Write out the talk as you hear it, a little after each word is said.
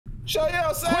Show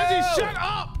yourself. Quincy, shut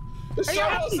up. Show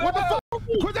yourself. What the fuck?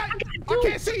 Quincy, I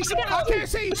can't see. I can't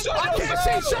see. I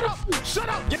can't see. Shut up. Shut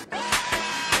up.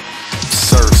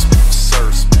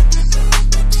 Sirs.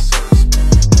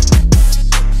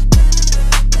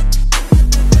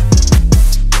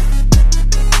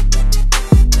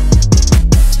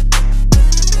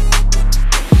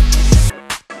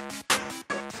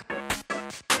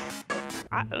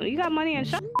 You got money and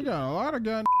shop? You got a lot of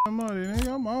goddamn money,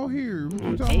 nigga. I'm out here. What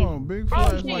you talking about? Big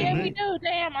flashlight. Yeah, we do.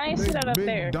 Damn, I ain't see that up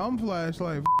there. Big dumb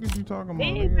flashlight. What you talking about?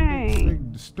 Big Nigga?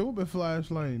 Big stupid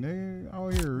flashlight, nigga.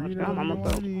 Out here. You know one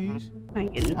of these.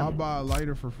 I'll buy a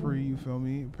lighter for free. You feel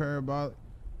me? Parabolic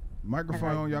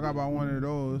microphone. Y'all got about one of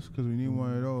those because we need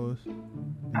one of those.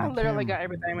 I literally got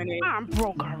everything we need. I'm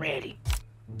broke already.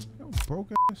 Yo,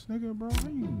 broke ass nigga, bro. How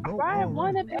you broke? I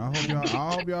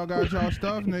hope y'all got y'all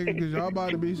stuff, nigga, cause y'all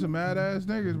about to be some mad ass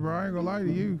niggas, bro. I ain't gonna lie to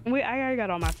you. I already got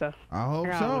all my stuff. I hope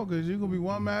so, cause you gonna be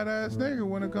one mad ass nigga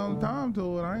when it comes time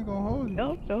to it. I ain't gonna hold you.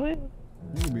 Nope, do it.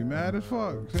 You gonna be mad as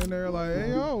fuck. Sitting there like, hey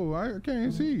yo, I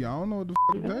can't see. I don't know what the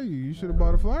fuck to tell you. You should have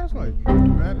bought a flashlight. You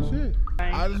mad as shit.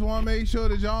 I just want to make sure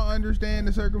that y'all understand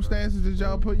the circumstances that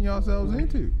y'all putting yourselves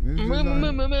into. You can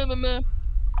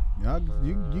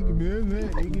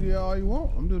do all you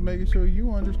want. I'm just making sure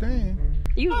you understand.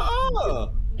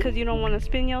 Cause you don't want to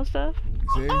spin your stuff?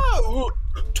 See?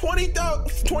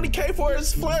 20K for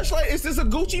his flashlight? Is this a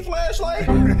Gucci flashlight?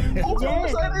 Who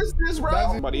told us this, bro?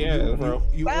 Somebody has, bro.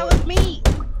 That was me.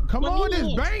 Come on,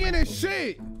 this banging and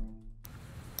shit.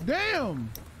 Damn.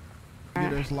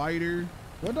 Get this lighter.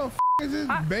 What the f is this?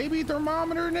 Baby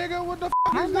thermometer, nigga? What the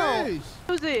f is this?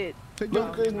 Who's it?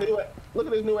 Look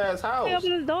at this new ass house.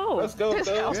 Open the door. Let's go, this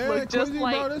house yeah, just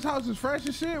like... bro, this house is fresh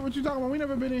as shit. What you talking about? We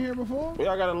never been in here before.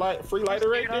 Y'all got a free lighter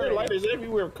right there. Lighters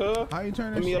everywhere, cuz. How you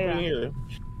turn this shit up in here?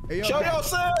 Hey, yo, show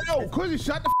yourself. Quizzy,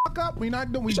 shut the fuck up. We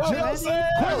not doing. We show just.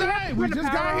 Quizzy, we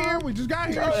just got here. We just got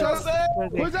here. Shut up.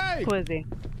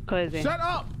 Quizzy. Shut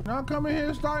up. Y'all come in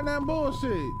here starting that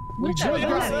bullshit. We just got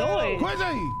here.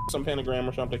 Quizzy. Some pentagram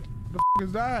or something. The f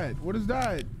is that? What is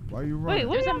that? Why you running?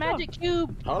 Wait, there's a magic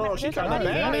cube. Hold on, she kind of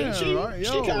bad, ain't she?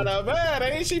 She kind of bad,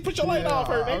 ain't she? Put your light off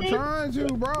her, nigga. I'm trying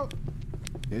to, bro.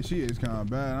 Yeah, she is kind of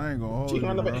bad. I ain't gonna hold you,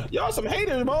 bro. Y'all some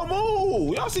haters, bro.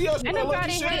 Move. Y'all see us doing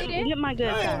lucky shit. Get my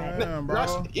good side. Damn,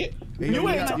 bro. You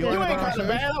ain't kind of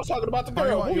bad. I was talking about the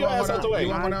girl. Move your ass out the way. You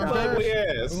wanna go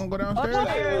downstairs? We gonna go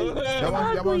downstairs? Y'all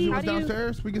wanna see what's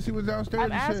downstairs? We can see what's downstairs.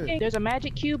 I'm asking. There's a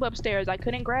magic cube upstairs. I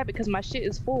couldn't grab it because my shit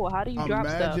is full. How do you drop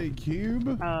stuff? A magic cube?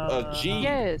 A G?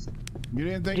 Yes. You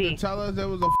didn't think to tell us there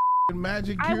was a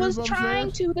magic cube upstairs? I was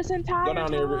trying to this entire time. Go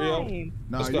down there, RiO.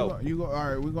 Nah, you go. All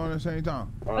right, we're going at the same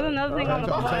time. There's another thing on the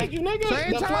floor. You nigga.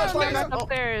 Same time,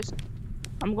 upstairs.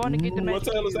 I'm going to get the magic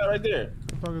cube. What the hell is that right there? What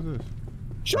the fuck is this?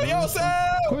 Show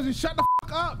yourself! Quizzy, shut the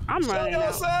fuck up! I'm running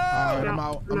out. All right, I'm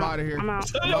out. I'm out of here. I'm out.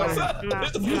 Show yourself!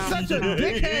 You such a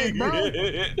dickhead, bro.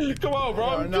 Come on,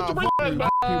 bro. Get your ass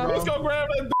back. Let's go grab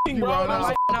that thing, bro.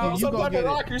 Some type of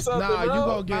rock or something, bro. Nah, you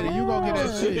go get it. You go get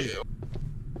that shit.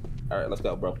 All right, let's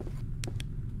go, bro.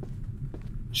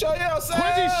 Show yourself!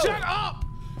 Quizzy, shut up!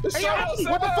 Show yourself!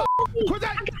 What the fuck? Quizzy,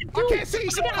 I can't see.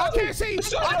 I can't see.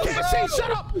 I can't see.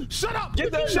 Shut up! Shut up!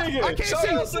 Get that nigga! I can't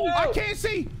see. I can't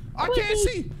see. I can't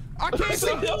see. I can't see.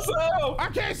 I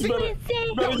can't see.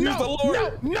 Better use the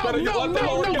Lord. No, Better let the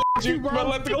Lord guide you. Better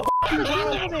let the Lord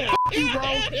you, bro.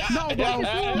 No, bro.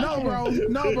 No, bro.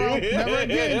 No, bro. Never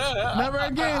again. Never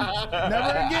again.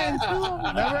 Never again.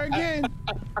 Never again.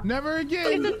 Never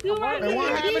again. It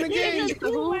won't happen again.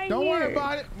 Don't worry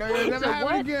about it. It will never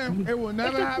happen again. It will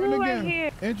never happen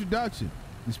again. Introduction.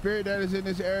 The spirit that is in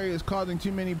this area is causing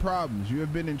too many problems. You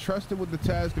have been entrusted with the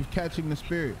task of catching the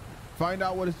spirit. Find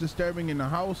out what is disturbing in the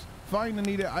house, find the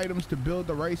needed items to build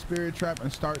the right spirit trap,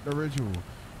 and start the ritual.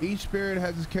 Each spirit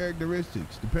has its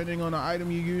characteristics. Depending on the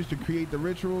item you use to create the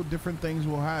ritual, different things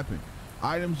will happen.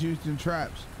 Items used in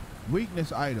traps.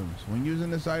 Weakness items. When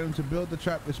using this item to build the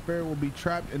trap, the spirit will be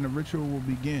trapped and the ritual will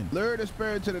begin. Lure the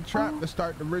spirit to the trap to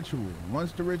start the ritual.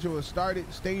 Once the ritual is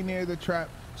started, stay near the trap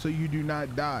so you do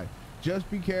not die. Just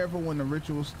be careful when the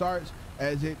ritual starts,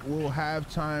 as it will have a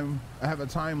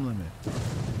time limit.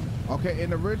 Okay, in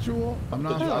the ritual, I'm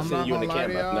not gonna lie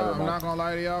to y'all. I'm not gonna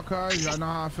lie to y'all, cuz y'all know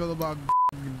how I feel about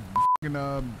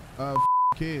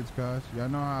kids, cuz y'all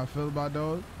know how I feel about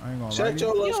those. I ain't gonna lie to you. Shut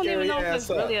your little scary ass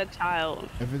up. Really a child.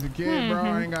 If it's a kid, bro,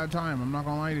 I ain't got time. I'm not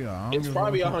gonna lie to y'all. It's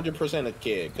probably 100% a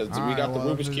kid, because we got the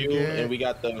Rubik's Cube and we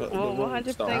got the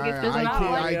 100% stone. if there's not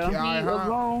like he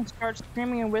alone starts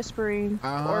screaming and whispering,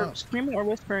 or screaming or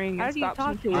whispering and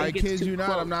stops him. I kid you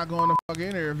not, I'm not going to fuck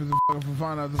in there if it's a fucking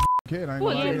find out the kid. I ain't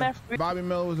gonna lie. Bobby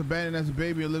Miller was abandoned as a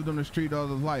baby and lived on the street all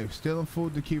his life. Stealing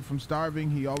food to keep from starving,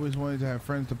 he always wanted to have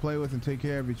friends to play with and take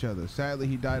care of each other. Sadly,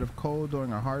 he died of cold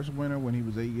during a harsh winter when he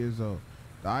was 8 years old.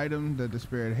 The item that the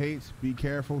spirit hates, be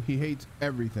careful, he hates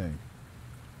everything.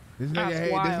 This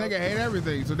nigga hate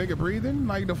everything. So nigga breathing?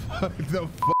 Like the fuck? The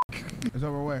fuck? It's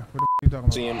over where? What the fuck you talking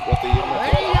about? See him, what's the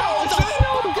hey, yo,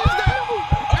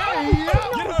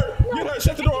 Get her.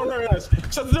 Shut the door on her ass.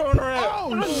 Shut the door on her ass.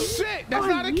 Oh, shit. That's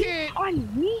not a kid.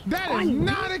 That is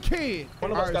not a kid.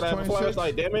 One of us gotta have a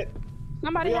flashlight, damn it.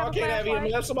 Somebody have a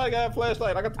flashlight. Somebody gotta have a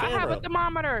flashlight. I got the camera. I have a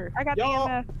thermometer. I got the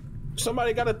EMF.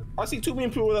 Somebody got a. I see 2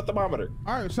 people with a thermometer.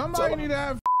 All right, somebody need to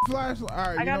have flashlight. All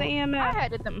right, I got an EMF. I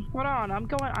had it. Hold on, I'm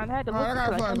going. I had to look. I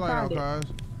got a flashlight now,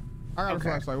 cuz. I got a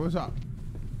flashlight. What's up?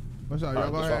 What's up?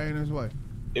 Y'all go ahead in this way.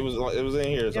 It was in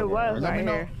here. It was right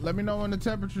here. Let me know when the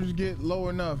temperatures get low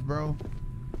enough, bro.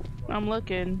 I'm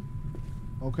looking.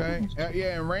 Okay.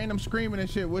 Yeah, and random screaming and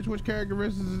shit. Which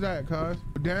characteristics is that, cuz?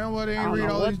 Damn well they ain't read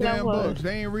all these damn books.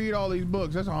 They ain't read all these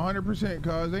books. That's 100%,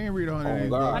 cuz. They ain't read 100 of these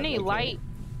books. I need light.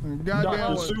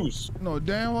 Goddamn. No,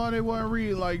 damn well they wasn't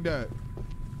read like that.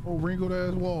 Oh, wrinkled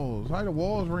ass walls. How the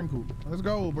walls wrinkled? Let's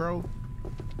go, bro.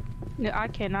 Yeah, I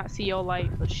cannot see your light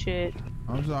for shit.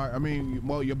 I'm sorry. I mean,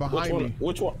 well, you're behind me.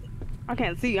 Which one? I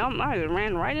can't see. I just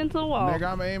ran right into the wall.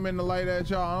 Nigga, I'm aiming the light at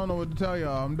y'all. I don't know what to tell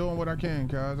y'all. I'm doing what I can,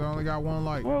 cuz. I only got one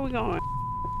light. Where are we going?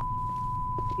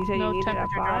 You said you need it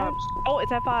at 5? Oh,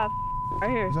 it's at 5.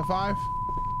 Right here. It's at 5?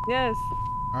 Yes.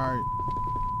 All right.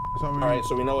 Alright,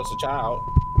 so we know it's a child.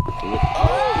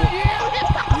 Oh, yeah!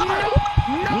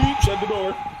 Shut the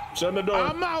door. Shut the door.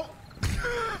 I'm out.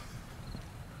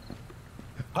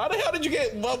 How the hell did you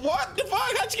get? What the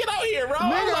fuck? How'd you get out here, bro?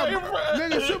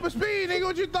 Nigga, super speed, nigga.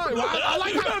 What you thought? I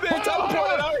like how.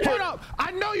 Hold up.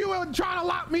 I know you were trying to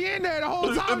lock me in there the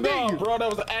whole time, didn't you? Bro, that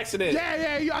was an accident.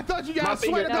 Yeah. I thought you guys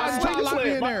swear to God trying to lock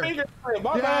me in there.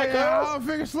 My bad, cuz.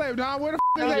 Finger slip, dog. Where the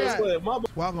f is they at?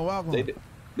 Welcome.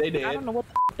 They did. I don't know what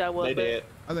the f that was. They did.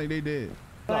 I think they did.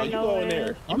 No, you go in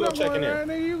there. You go check in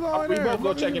there. You go in there. We both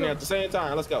go check in there at the same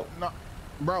time. Let's go. No,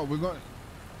 bro, we're going.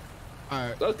 All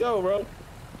right. Let's go, bro.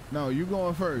 No, you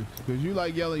going first, because you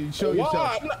like yelling. You show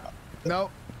yourself. No,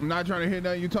 I'm not trying to hear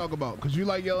nothing you talk about, because you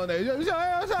like yelling.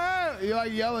 You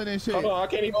like yelling and shit. Hold on, I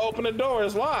can't even open the door.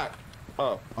 It's locked.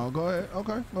 Oh, go ahead.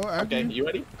 Okay. Go ahead. Okay, you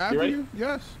ready? After you?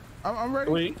 Yes. I'm ready.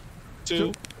 3,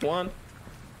 2, 1.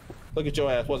 Look at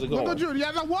your ass. What's it going? Look at you.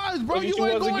 Yeah, that was, bro. You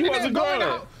wasn't going in there. Going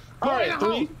out. All right,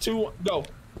 3, 2, 1, go.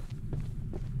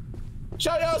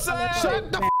 Show yourself.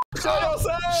 Shut the f Show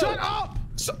yourself. Shut up.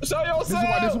 Show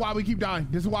yourself. This is why we keep dying.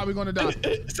 This is why we're gonna die.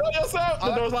 Show yourself.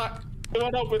 The door's locked. It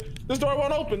won't open. This door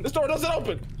won't open. This door doesn't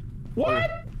open.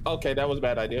 What? Okay, that was a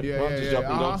bad idea.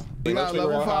 Yeah. We got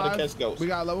level 5. We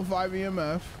got level 5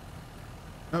 EMF.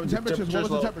 No, temperatures. What was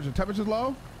the temperature? Temperature's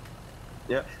low?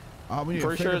 Yeah. We need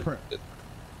a fingerprint.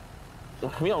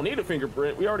 We don't need a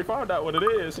fingerprint. We already found out what it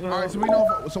is. All right,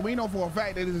 so we know for a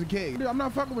fact that it's a kid. I'm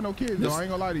not fucking with no kids, though. I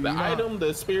ain't gonna lie to you. The item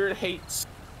the spirit hates.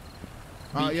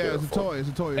 Yeah, it's a toy. It's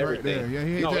a toy everything. Right there. Yeah,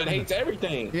 he hates everything. It hates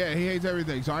everything. Yeah, he hates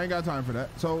everything. So I ain't got time for that.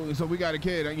 So we got a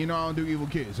kid. You know I don't do evil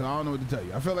kids, so I don't know what to tell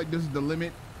you. I feel like this is the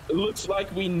limit. It looks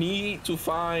like we need to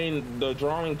find the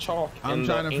drawing chalk. I'm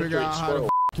trying to figure out how to.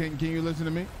 Can you listen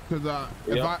to me? Because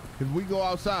if we go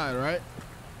outside, right?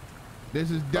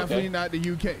 This is definitely not the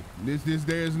UK.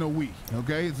 There's no we.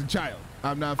 Okay, it's a child.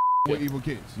 I'm not with evil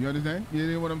kids. You understand? You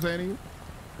know what I'm saying to you?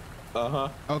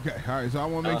 Okay, all right. So I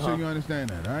want to make sure you understand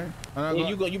that, all right?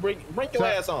 You bring your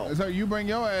ass on. So you bring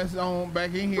your ass on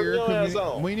back in here. Bring your ass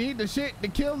on. We need the shit to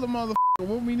kill the motherfucker.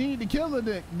 What we need to kill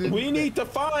the we need to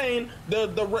find the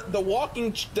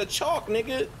chalk,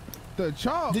 nigga. The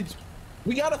chalk.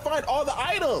 We gotta find all the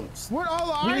items. What all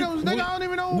the items, nigga? I don't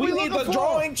even know what we need the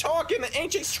drawing chalk in the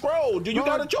ancient scroll. Do you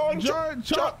got a drawing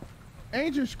chalk?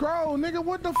 Ancient scroll, nigga.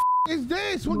 What the f is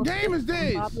this? What game is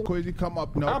this? Quizzy, come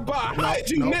up. No. I'm behind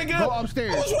you, nigga. Go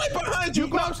upstairs. I was right behind you.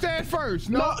 You go upstairs first.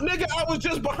 No, nigga, I was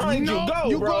just behind you. Go,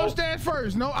 you bro. go upstairs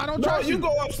first. No, I don't trust you. You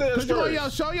go upstairs first. You gonna yell,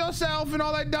 show yourself and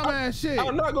all that dumbass shit.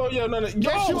 I'm not gonna yell none of that.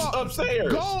 Go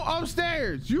upstairs. Go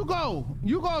upstairs. You go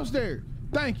upstairs.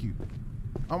 Thank you.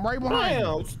 I'm right behind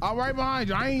you. I'm right behind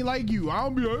you. I ain't like you. I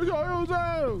don't be like, show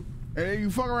yourself. And then you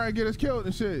fuck around and get us killed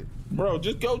and shit. Bro,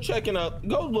 just go checking up.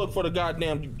 Go look for the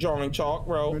goddamn drawing chalk,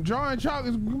 bro. The drawing chalk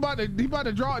is about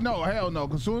to draw. No, hell no.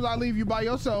 Cause as soon as I leave you by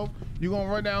yourself, you gonna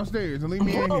run downstairs and leave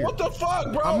me in here. What the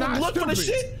fuck, bro? I'm not look stupid. For the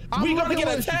shit. We're gonna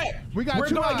get attacked. We're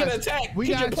gonna get attacked. We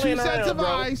got 2 sets of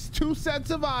eyes. 2 sets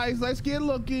of eyes. Let's get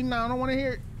looking. Now I don't want to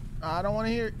hear it. I don't want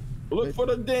to hear it. Look for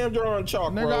the damn drawing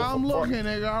chalk, nigga, bro. I'm looking,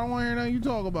 nigga. I don't want to hear nothing you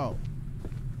talk about.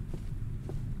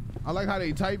 I like how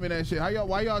they typing that shit.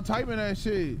 Why y'all typing that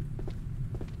shit?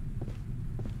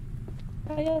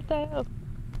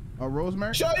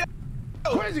 Rosemary? Show you.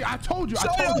 Quincy, I told you.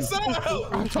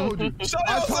 I told you.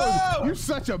 You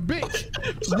such a bitch.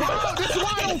 Bro, this is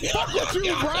why I don't fuck with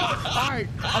you, bro. All right,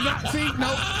 I'm not. See,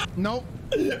 nope.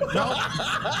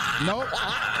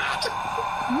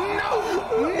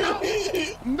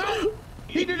 No.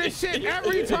 He did this shit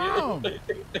every time.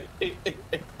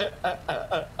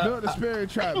 Build a spirit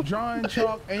trap, drawing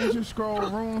chalk, ancient scroll,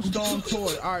 rune stone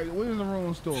toy. All right, where's the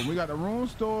rune store? We got the rune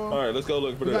store. All right, let's go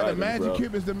look for the items, magic bro.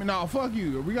 cube. Is the no? Fuck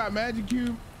you. We got magic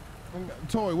cube.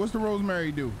 Toy. What's the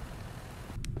rosemary do?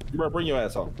 Bro, bring your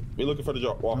ass home. We looking for the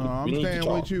jar. No, I'm staying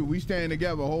with you. We staying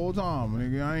together the whole time,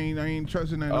 nigga. I ain't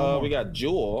trusting that no more. We got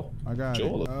Jewel. I got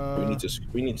Jewel. it.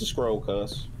 We need to scroll,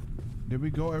 cuz. Did we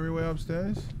go everywhere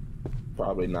upstairs?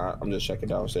 Probably not. I'm just checking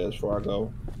downstairs before I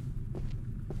go.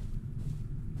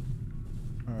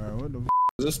 Alright, what the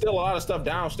There's still a lot of stuff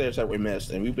downstairs that we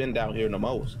missed, and we've been down here the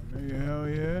most. Nigga, hell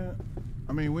yeah.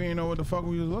 I mean, we ain't know what the fuck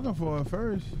we was looking for at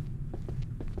first.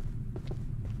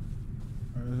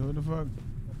 Alright, so what the fuck?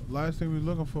 Last thing we was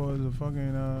looking for is a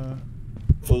fucking,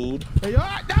 food. Hey, all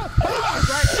right, no!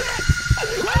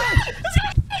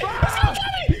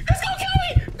 It's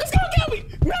gonna kill me!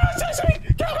 No, touch me!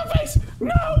 Get out of my face!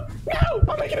 No!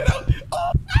 I'm making it out!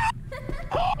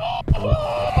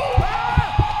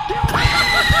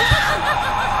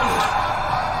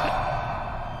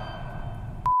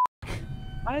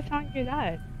 Why did Tom do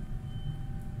that?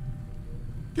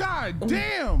 God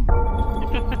damn!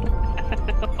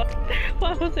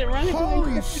 Why was it running?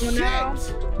 Holy shit!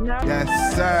 No.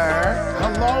 Yes, sir.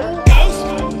 Hello?